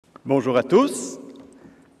Bonjour à tous.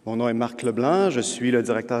 Mon nom est Marc Leblanc. Je suis le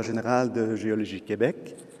directeur général de Geology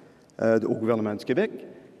Québec au gouvernement du Québec.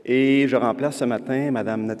 Et je remplace ce matin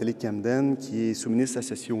Mme Nathalie Camden, qui est sous-ministre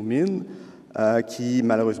associée aux Mines, qui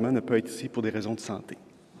malheureusement ne peut être ici pour des raisons de santé.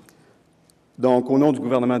 Donc, au nom du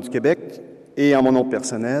gouvernement du Québec et en mon nom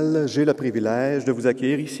personnel, j'ai le privilège de vous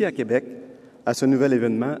accueillir ici à Québec à ce nouvel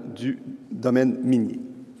événement du domaine minier.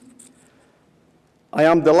 I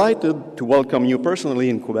am delighted to welcome you personally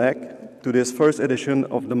in Quebec to this first edition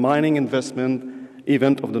of the Mining Investment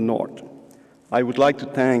Event of the North. I would like to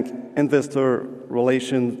thank Investor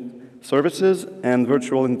Relations Services and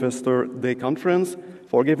Virtual Investor Day Conference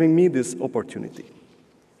for giving me this opportunity.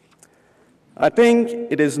 I think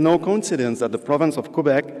it is no coincidence that the province of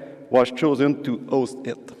Quebec was chosen to host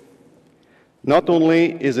it. Not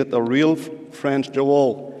only is it a real French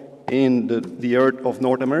jewel in the earth of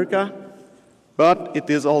North America, but it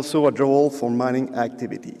is also a jewel for mining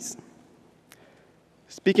activities.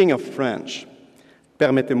 Speaking of French,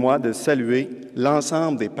 permettez-moi de saluer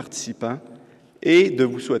l'ensemble des participants et de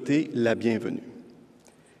vous souhaiter la bienvenue.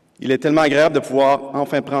 Il est tellement agréable de pouvoir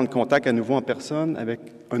enfin prendre contact à nouveau en personne avec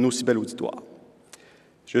un aussi bel auditoire.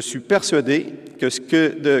 Je suis persuadé que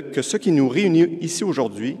ce qui nous réunit ici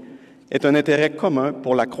aujourd'hui est un intérêt commun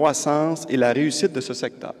pour la croissance et la réussite de ce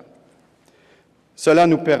secteur. Cela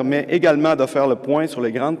nous permet également de faire le point sur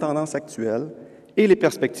les grandes tendances actuelles et les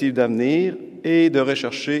perspectives d'avenir et de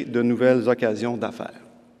rechercher de nouvelles occasions d'affaires.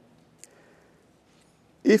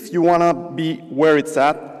 If you want to be where it's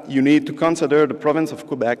at, you need to consider the province of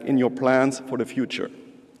Quebec in your plans for the future.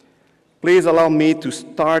 Please allow me to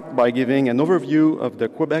start by giving an overview of the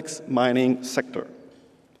Quebec's mining sector.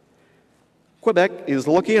 Quebec is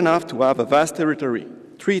lucky enough to have a vast territory,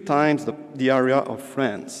 3 times the area of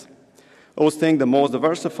France, hosting the most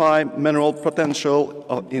diversified mineral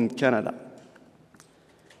potential in Canada.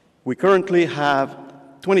 We currently have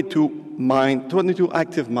 22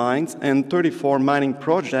 active mines and 34 mining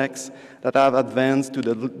projects that have advanced to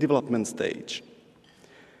the development stage.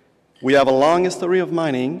 We have a long history of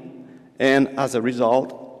mining, and as a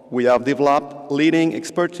result, we have developed leading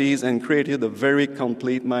expertise and created a very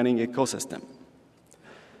complete mining ecosystem.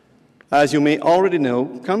 As you may already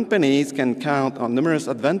know, companies can count on numerous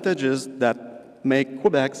advantages that make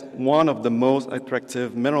Quebec one of the most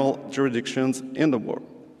attractive mineral jurisdictions in the world.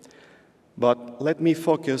 But let me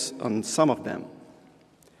focus on some of them.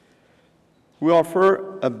 We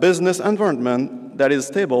offer a business environment that is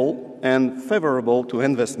stable and favorable to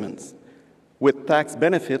investments, with tax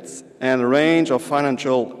benefits and a range of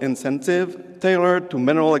financial incentives tailored to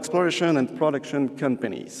mineral exploration and production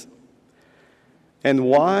companies. And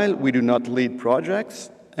while we do not lead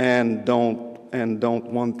projects and don't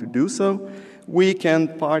want to do so, we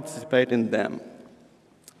can participate in them.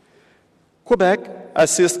 Quebec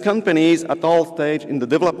assists companies at all stages in the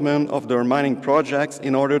development of their mining projects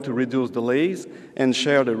in order to reduce delays and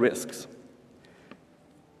share the risks.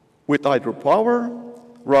 With hydropower,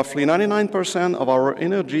 roughly 99% of our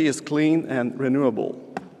energy is clean and renewable.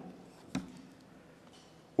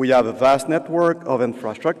 We have a vast network of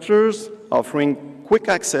infrastructures offering quick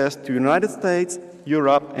access to the United States,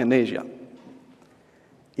 Europe, and Asia.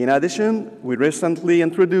 In addition, we recently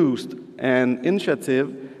introduced an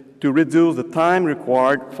initiative to reduce the time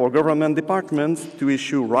required for government departments to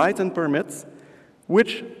issue rights and permits,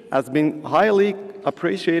 which has been highly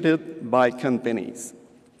appreciated by companies.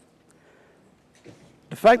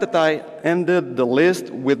 The fact that I ended the list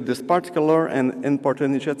with this particular and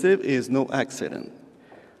important initiative is no accident.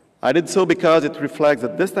 I did so because it reflects the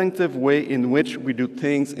distinctive way in which we do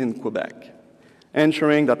things in Quebec,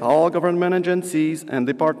 ensuring that all government agencies and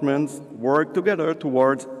departments work together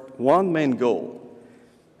towards one main goal: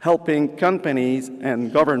 helping companies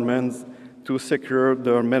and governments to secure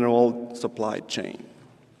their mineral supply chain.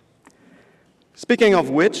 Speaking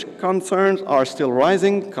of which, concerns are still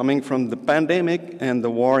rising coming from the pandemic and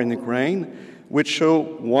the war in Ukraine, which show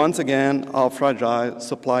once again how fragile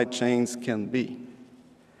supply chains can be.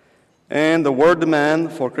 And the world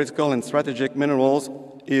demand for critical and strategic minerals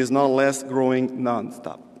is nonetheless growing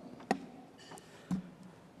nonstop.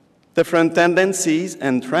 Different tendencies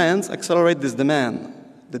and trends accelerate this demand: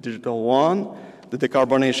 the digital one, the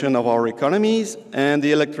decarbonation of our economies, and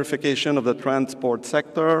the electrification of the transport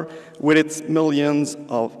sector with its millions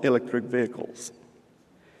of electric vehicles.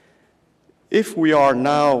 If we are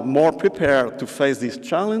now more prepared to face these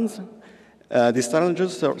challenges,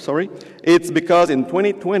 it's because in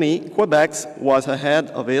 2020, Quebec was ahead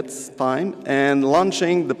of its time and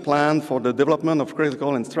launching the plan for the development of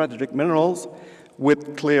critical and strategic minerals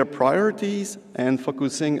with clear priorities and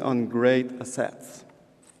focusing on great assets.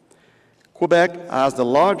 Quebec has the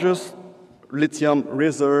largest lithium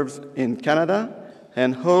reserves in Canada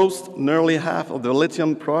and hosts nearly half of the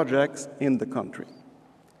lithium projects in the country.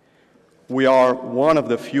 We are one of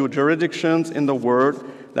the few jurisdictions in the world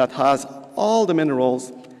that has all the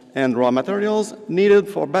minerals and raw materials needed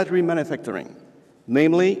for battery manufacturing,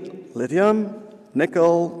 namely lithium,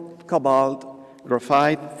 nickel, cobalt,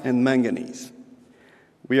 graphite, and manganese.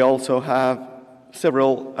 We also have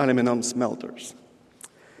several aluminum smelters.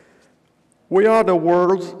 We are the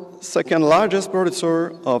world's second largest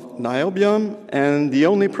producer of niobium and the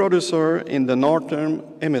only producer in the northern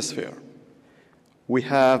hemisphere. We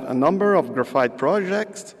have a number of graphite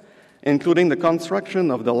projects, including the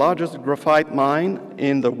construction of the largest graphite mine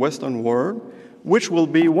in the Western world, which will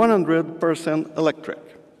be 100% electric.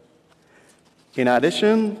 In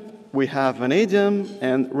addition, we have vanadium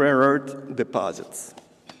and rare earth deposits.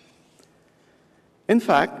 In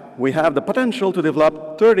fact, we have the potential to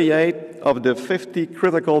develop 38 of the 50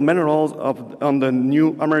 critical minerals on the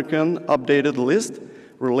new American updated list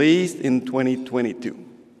released in 2022.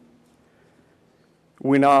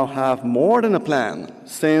 We now have more than a plan,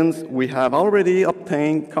 since we have already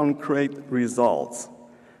obtained concrete results.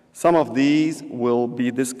 Some of these will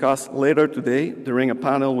be discussed later today during a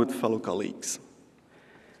panel with fellow colleagues.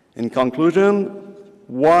 In conclusion,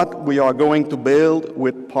 what we are going to build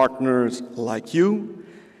with partners like you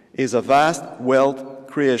is a vast wealth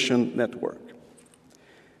creation network.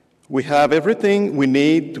 We have everything we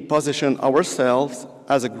need to position ourselves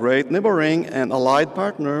as a great neighboring and allied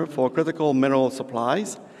partner for critical mineral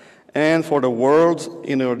supplies and for the world's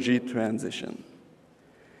energy transition.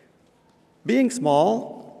 Being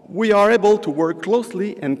small, we are able to work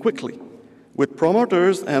closely and quickly with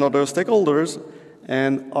promoters and other stakeholders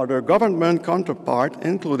and other government counterparts,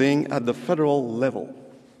 including at the federal level.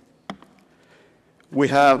 We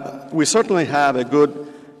certainly have a good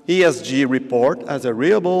ESG report as a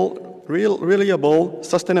reliable,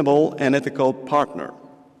 sustainable, and ethical partner.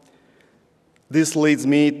 This leads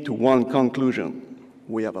me to one conclusion.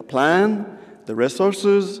 We have a plan, the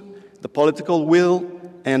resources, the political will,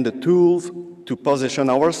 and the tools to position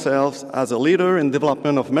ourselves as a leader in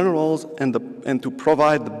development of minerals and to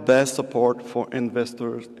provide the best support for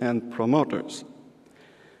investors and promoters.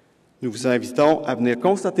 Nous vous invitons à venir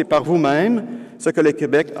constater par vous-même ce que le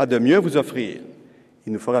Québec a de mieux à vous offrir.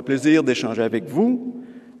 Il nous fera plaisir d'échanger avec vous.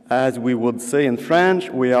 As we would say in French,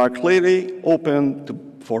 we are clearly open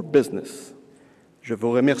for business. Je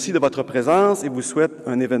vous remercie de votre présence et vous souhaite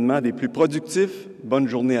un événement des plus productifs. Bonne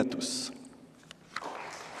journée à tous.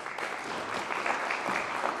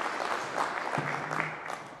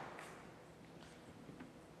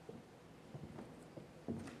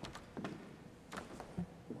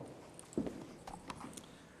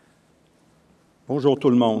 Bonjour tout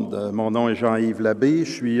le monde. Mon nom est Jean-Yves Labbé.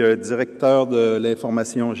 Je suis directeur de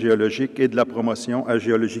l'information géologique et de la promotion à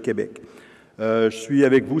Géologie Québec. Je suis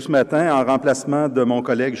avec vous ce matin en remplacement de mon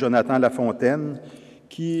collègue Jonathan Lafontaine,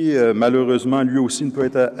 qui malheureusement lui aussi ne peut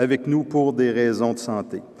être avec nous pour des raisons de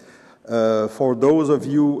santé. For those of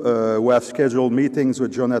you who have scheduled meetings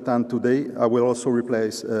with Jonathan today, I will also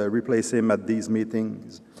replace him at these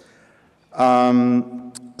meetings.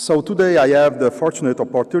 So today I have the fortunate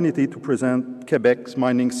opportunity to present Quebec's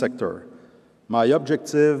mining sector. My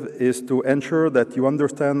objective is to ensure that you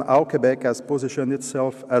understand how Quebec has positioned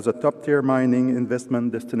itself as a top-tier mining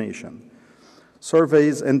investment destination.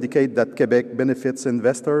 Surveys indicate that Quebec benefits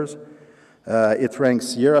investors. It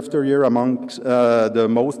ranks year after year amongst the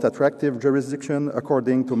most attractive jurisdiction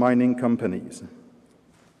according to mining companies.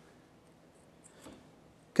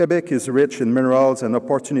 Quebec is rich in minerals and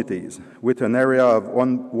opportunities. With an area of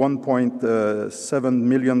 1.7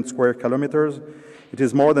 million square kilometers, it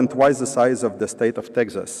is more than twice the size of the state of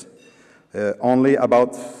Texas. Only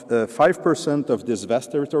about 5% of this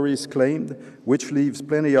vast territory is claimed, which leaves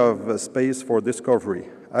plenty of space for discovery.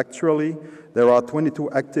 Actually, there are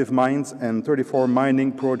 22 active mines and 34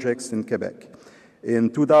 mining projects in Quebec. In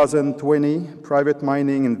 2020, private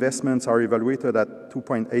mining investments are evaluated at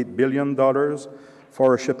 $2.8 billion,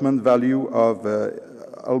 for a shipment value of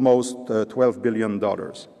almost $12 billion.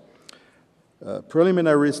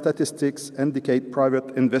 Preliminary statistics indicate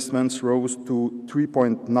private investments rose to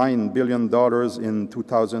 $3.9 billion in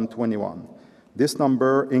 2021. This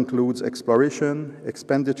number includes exploration,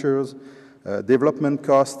 expenditures, development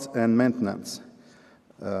costs, and maintenance.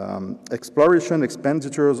 Exploration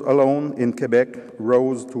expenditures alone in Quebec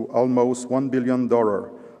rose to almost $1 billion,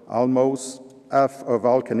 almost half of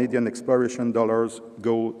all Canadian exploration dollars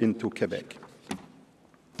go into Quebec.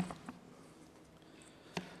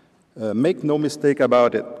 Make no mistake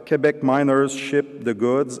about it, Quebec miners shipped the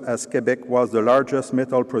goods as Quebec was the largest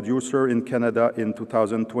metal producer in Canada in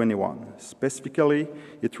 2021. Specifically,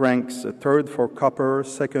 it ranks third for copper,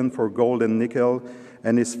 second for gold and nickel,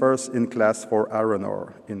 and is first in class for iron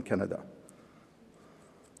ore in Canada.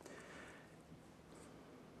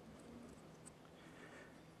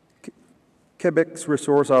 Quebec's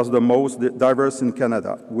resources are the most diverse in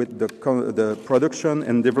Canada, with the production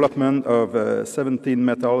and development of 17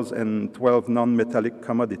 metals and 12 non-metallic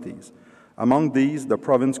commodities. Among these, the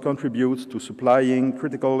province contributes to supplying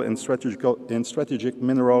critical and strategic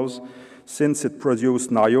minerals since it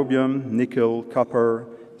produced niobium, nickel, copper,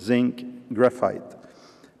 zinc, graphite.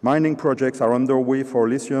 Mining projects are underway for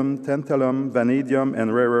lithium, tantalum, vanadium,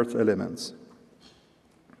 and rare earth elements.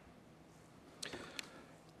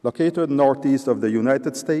 Located northeast of the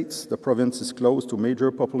United States, the province is close to major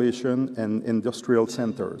population and industrial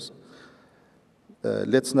centers.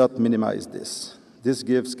 Let's not minimize this. This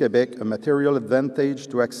gives Quebec a material advantage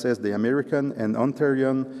to access the American and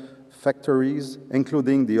Ontarian factories,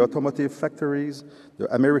 including the automotive factories,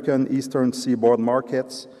 the American Eastern Seaboard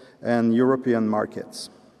markets, and European markets.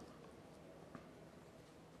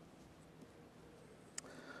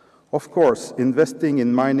 Of course, investing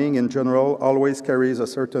in mining in general always carries a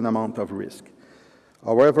certain amount of risk.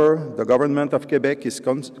 However, the government of Quebec is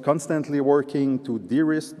constantly working to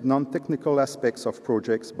de-risk non-technical aspects of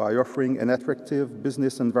projects by offering an attractive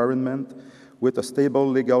business environment with a stable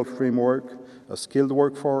legal framework, a skilled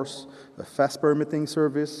workforce, a fast permitting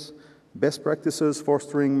service, best practices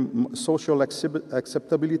fostering social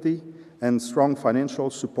acceptability, and strong financial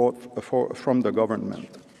support from the government.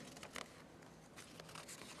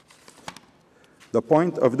 The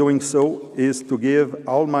point of doing so is to give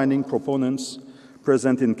all mining proponents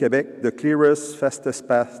present in Quebec the clearest, fastest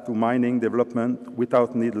path to mining development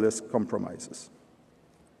without needless compromises.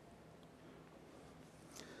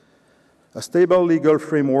 A stable legal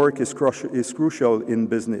framework is crucial in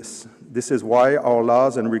business. This is why our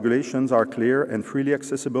laws and regulations are clear and freely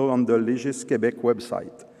accessible on the Legis Quebec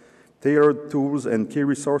website. Tailored tools and key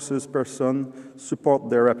resources person support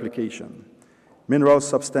their application. Mineral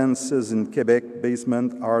substances in Quebec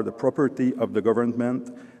basement are the property of the government,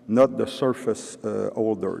 not the surface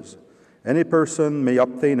holders. Any person may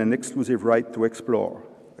obtain an exclusive right to explore,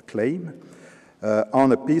 a claim,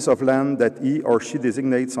 on a piece of land that he or she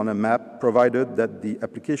designates on a map, provided that the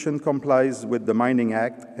application complies with the Mining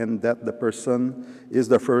Act and that the person is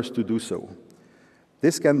the first to do so.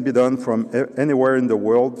 This can be done from anywhere in the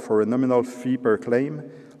world for a nominal fee per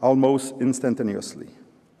claim, almost instantaneously.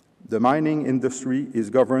 The mining industry is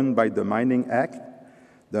governed by the Mining Act,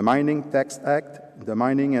 the Mining Tax Act, the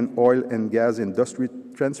Mining and Oil and Gas Industry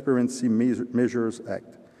Transparency Measures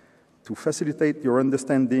Act. To facilitate your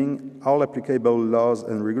understanding, all applicable laws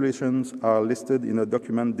and regulations are listed in a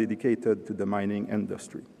document dedicated to the mining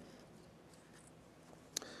industry.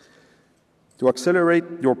 To accelerate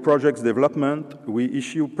your project's development, we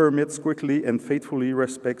issue permits quickly and faithfully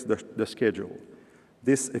respects the schedule.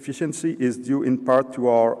 This efficiency is due in part to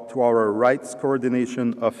our Rights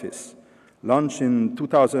Coordination Office. Launched in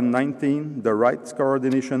 2019, the Rights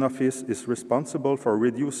Coordination Office is responsible for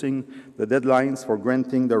reducing the deadlines for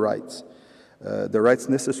granting the rights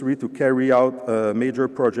necessary to carry out major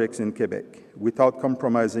projects in Quebec without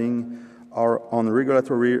compromising on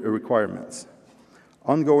regulatory requirements.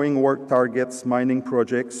 Ongoing work targets mining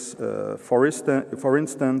projects, for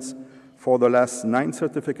instance, for the last 9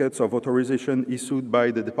 certificates of authorization issued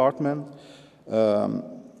by the department,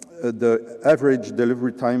 the average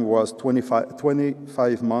delivery time was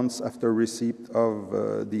 25 months after receipt of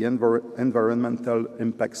the environmental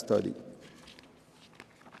impact study.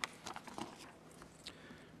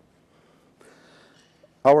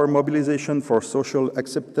 Our mobilization for social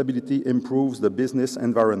acceptability improves the business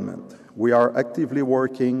environment. We are actively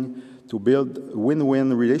working to build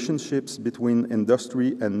win-win relationships between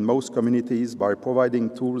industry and most communities by providing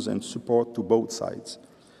tools and support to both sides.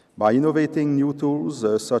 By innovating new tools,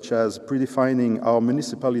 such as predefining how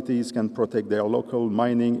municipalities can protect their local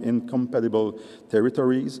mining incompatible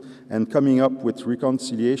territories and coming up with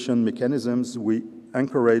reconciliation mechanisms, we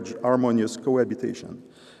encourage harmonious cohabitation,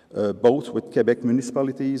 both with Quebec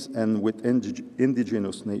municipalities and with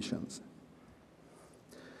indigenous nations.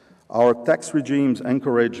 Our tax regimes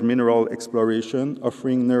encourage mineral exploration,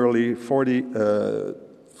 offering nearly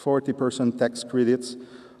 40% tax credits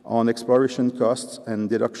on exploration costs and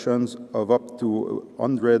deductions of up to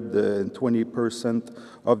 120%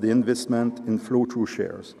 of the investment in flow-through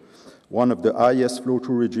shares, one of the highest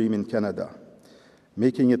flow-through regime in Canada,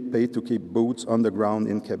 making it pay to keep boots on the ground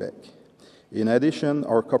in Quebec. In addition,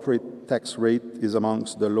 our corporate tax rate is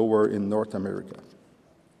amongst the lower in North America.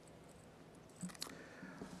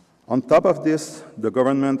 On top of this, the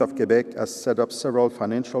government of Quebec has set up several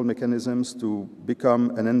financial mechanisms to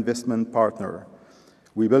become an investment partner.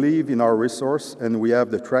 We believe in our resource, and we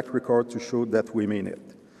have the track record to show that we mean it.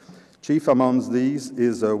 Chief amongst these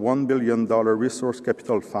is a $1 billion resource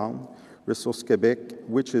capital fund, Ressources Quebec,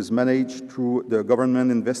 which is managed through the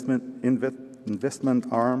government investment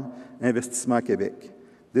arm, Investissement Québec.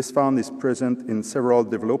 This fund is present in several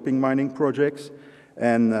developing mining projects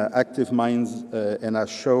and active mines and has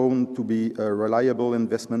shown to be a reliable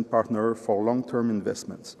investment partner for long-term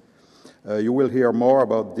investments. You will hear more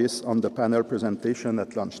about this on the panel presentation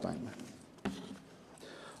at lunchtime.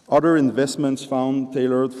 Other investments found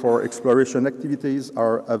tailored for exploration activities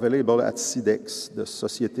are available at CIDEX, the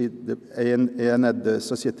Société and at the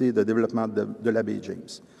Société de Développement de l'Abbé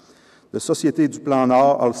James. The Société du Plan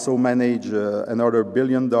Nord also manage another $1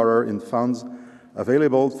 billion in funds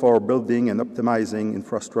available for building and optimizing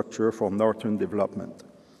infrastructure for northern development.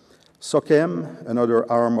 SOCEM,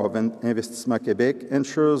 another arm of Investissement Québec,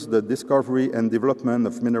 ensures the discovery and development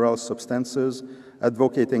of mineral substances,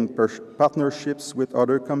 advocating partnerships with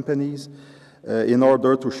other companies in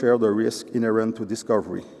order to share the risk inherent to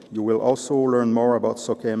discovery. You will also learn more about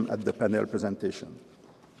SOCEM at the panel presentation.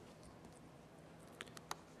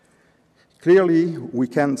 Clearly, we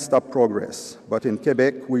can't stop progress, but in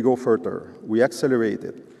Quebec, we go further. We accelerate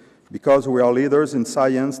it because we are leaders in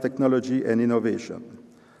science, technology, and innovation.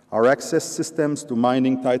 Our access systems to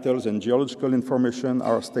mining titles and geological information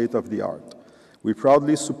are state-of-the-art. We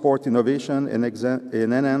proudly support innovation and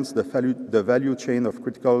enhance the value chain of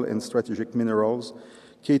critical and strategic minerals,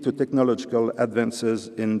 key to technological advances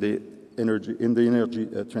in the energy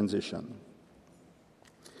transition.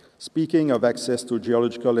 Speaking of access to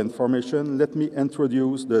geological information, let me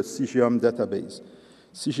introduce the SIGIOM database.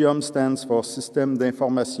 SIGIOM stands for Système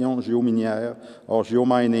d'Information Géominière, or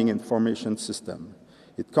Geomining Information System.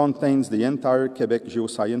 It contains the entire Quebec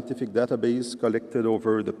geoscientific database collected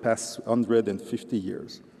over the past 150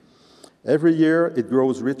 years. Every year, it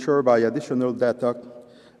grows richer by additional data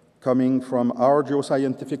coming from our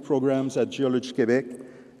geoscientific programs at Geology Quebec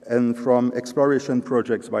and from exploration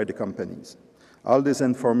projects by the companies. All this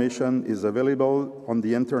information is available on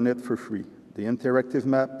the internet for free. The interactive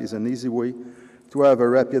map is an easy way to have a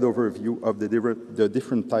rapid overview of the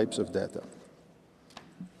different types of data.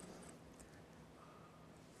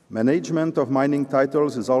 Management of mining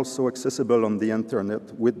titles is also accessible on the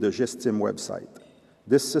internet with the Gestim website.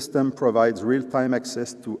 This system provides real-time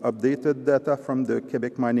access to updated data from the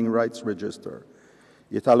Quebec Mining Rights Register.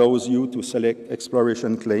 It allows you to select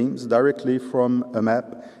exploration claims directly from a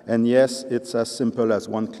map, and yes, it's as simple as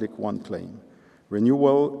one click, one claim.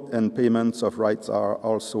 Renewal and payments of rights are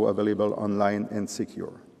also available online and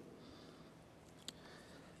secure.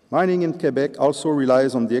 Mining in Quebec also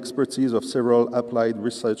relies on the expertise of several applied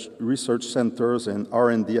research centers and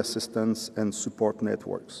R&D assistance and support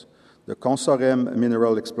networks. The Consorem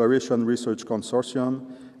Mineral Exploration Research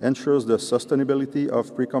Consortium ensures the sustainability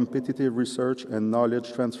of pre-competitive research and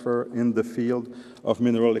knowledge transfer in the field of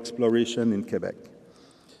mineral exploration in Quebec.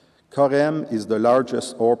 COREM is the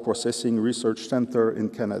largest ore processing research center in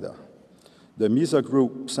Canada. The MISA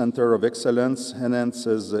Group Center of Excellence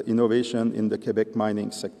enhances innovation in the Quebec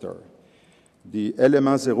mining sector. The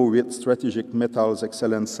Element 08 Strategic Metals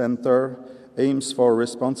Excellence Center aims for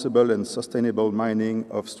responsible and sustainable mining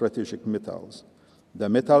of strategic metals. The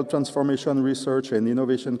Metal Transformation Research and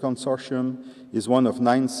Innovation Consortium is one of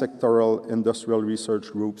 9 sectoral industrial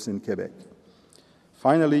research groups in Quebec.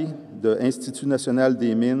 Finally, the Institut National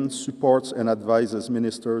des Mines supports and advises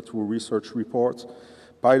ministers through research reports,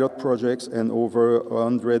 pilot projects, and over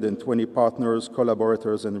 120 partners,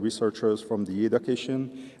 collaborators, and researchers from the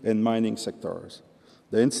education and mining sectors.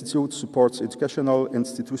 The Institute supports educational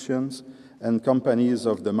institutions and companies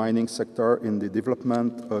of the mining sector in the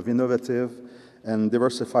development of innovative and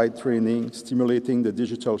diversified training, stimulating the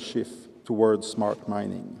digital shift towards smart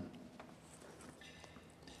mining.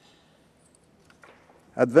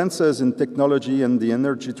 Advances in technology and the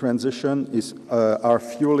energy transition are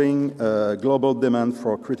fueling global demand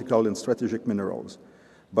for critical and strategic minerals.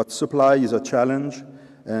 But supply is a challenge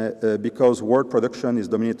because world production is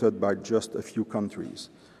dominated by just a few countries.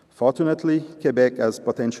 Fortunately, Quebec has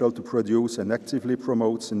potential to produce and actively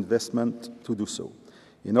promotes investment to do so.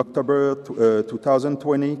 In October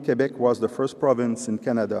 2020, Quebec was the first province in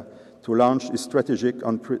Canada to launch its strategy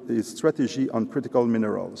on critical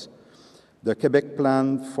minerals. The Quebec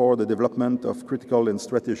Plan for the Development of Critical and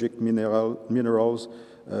Strategic Minerals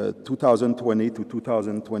 2020 to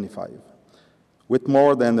 2025. With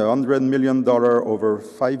more than $100 million over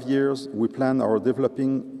 5 years, we plan on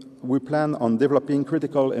developing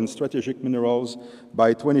critical and strategic minerals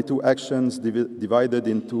by 22 actions divided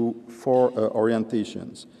into 4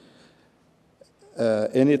 orientations.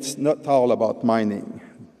 And it's not all about mining.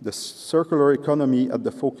 The circular economy at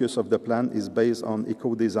the focus of the plan is based on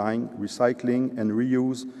eco-design, recycling, and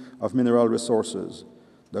reuse of mineral resources.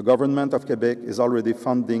 The government of Quebec is already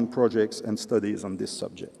funding projects and studies on this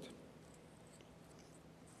subject.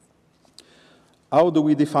 How do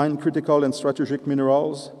we define critical and strategic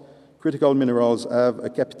minerals? Critical minerals have a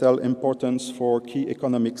capital importance for key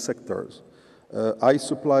economic sectors, high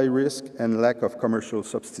supply risk, and lack of commercial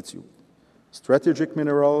substitute. Strategic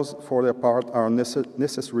minerals, for their part, are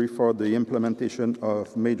necessary for the implementation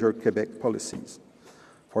of major Quebec policies.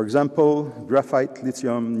 For example, graphite,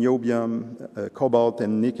 lithium, niobium, cobalt,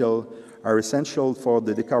 and nickel are essential for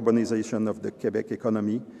the decarbonization of the Quebec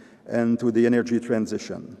economy and to the energy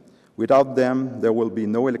transition. Without them, there will be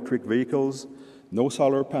no electric vehicles, no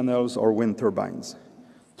solar panels or wind turbines.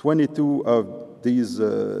 22 of these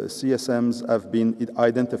CSMs have been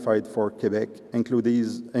identified for Quebec,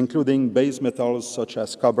 including base metals such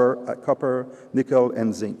as copper, nickel,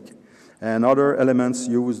 and zinc, and other elements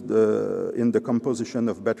used in the composition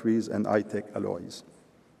of batteries and high-tech alloys.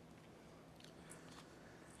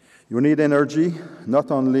 You need energy.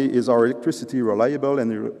 Not only is our electricity reliable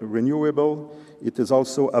and renewable, it is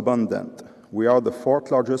also abundant. We are the 4th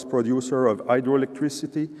largest producer of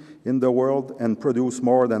hydroelectricity in the world and produce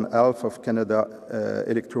more than half of Canada's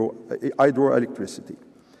hydroelectricity.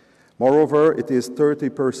 Moreover, it is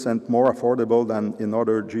 30% more affordable than in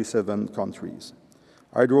other G7 countries.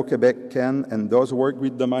 Hydro-Quebec can and does work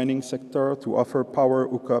with the mining sector to offer power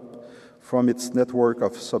hookup from its network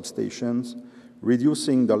of substations,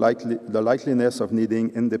 reducing the likeliness of needing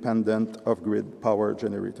independent off-grid power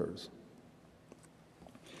generators.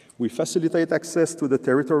 We facilitate access to the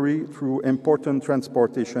territory through important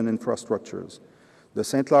transportation infrastructures. The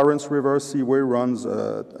St. Lawrence River Seaway runs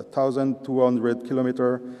 1,200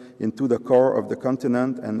 kilometers into the core of the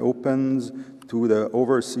continent and opens to the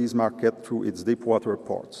overseas market through its deepwater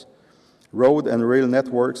ports. Road and rail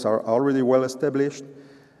networks are already well established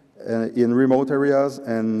in remote areas,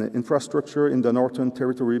 and infrastructure in the Northern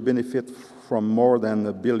Territory benefit from more than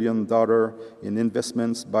 $1 billion in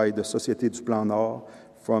investments by the Société du Plan Nord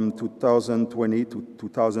from 2020 to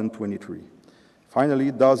 2023.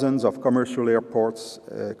 Finally, dozens of commercial airports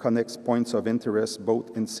connect points of interest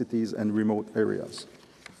both in cities and remote areas.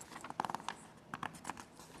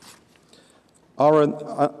 Our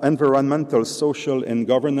environmental, social, and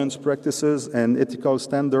governance practices and ethical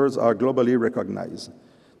standards are globally recognized.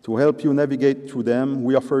 To help you navigate through them,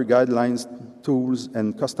 we offer guidelines, tools,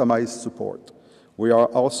 and customized support. We are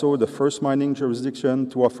also the first mining jurisdiction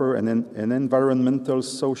to offer an environmental,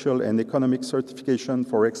 social, and economic certification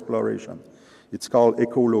for exploration. It's called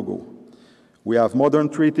Eco-Logo. We have modern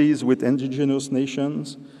treaties with indigenous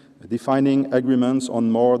nations, defining agreements on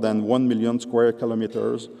more than 1 million square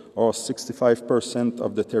kilometers, or 65%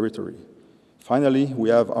 of the territory. Finally, we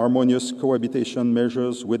have harmonious cohabitation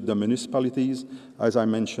measures with the municipalities, as I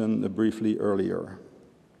mentioned briefly earlier.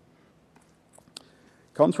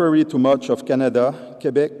 Contrary to much of Canada,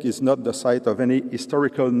 Quebec is not the site of any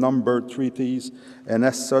historical numbered treaties, and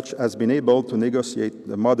as such has been able to negotiate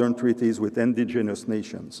the modern treaties with indigenous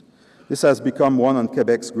nations. This has become one of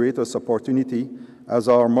Quebec's greatest opportunity, as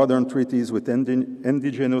our modern treaties with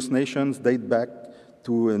indigenous nations date back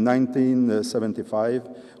to 1975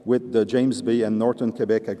 with the James Bay and Northern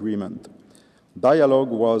Quebec Agreement. Dialogue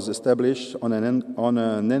was established on an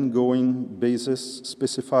ongoing basis,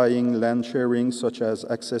 specifying land sharing such as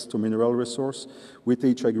access to mineral resource with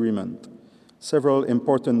each agreement. Several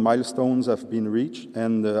important milestones have been reached,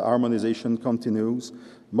 and harmonization continues,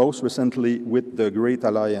 most recently with the Great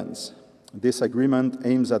Alliance. This agreement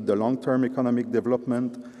aims at the long-term economic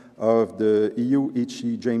development of the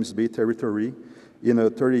EU-ECHI James Bay territory in a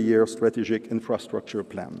 30-year strategic infrastructure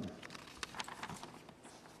plan.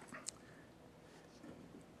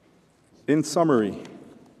 In summary,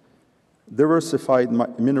 diversified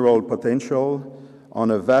mineral potential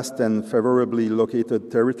on a vast and favorably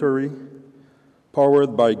located territory,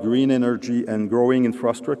 powered by green energy and growing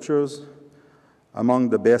infrastructures, among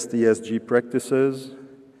the best ESG practices,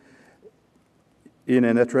 in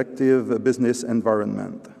an attractive business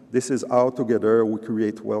environment. This is how together we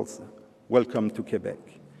create wealth. Welcome to Quebec.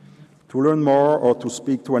 To learn more or to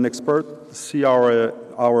speak to an expert, see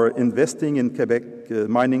our Investing in Quebec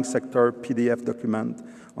mining sector PDF document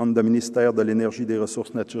on the Ministère de l'Énergie et des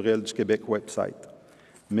Ressources naturelles du Québec website.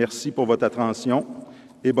 Merci pour votre attention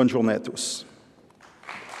et bonne journée à tous.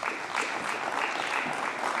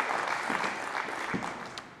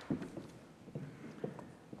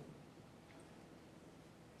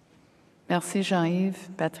 Merci, Jean-Yves.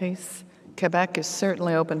 Patrice? Quebec is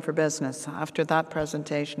certainly open for business. After that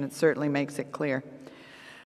presentation, it certainly makes it clear.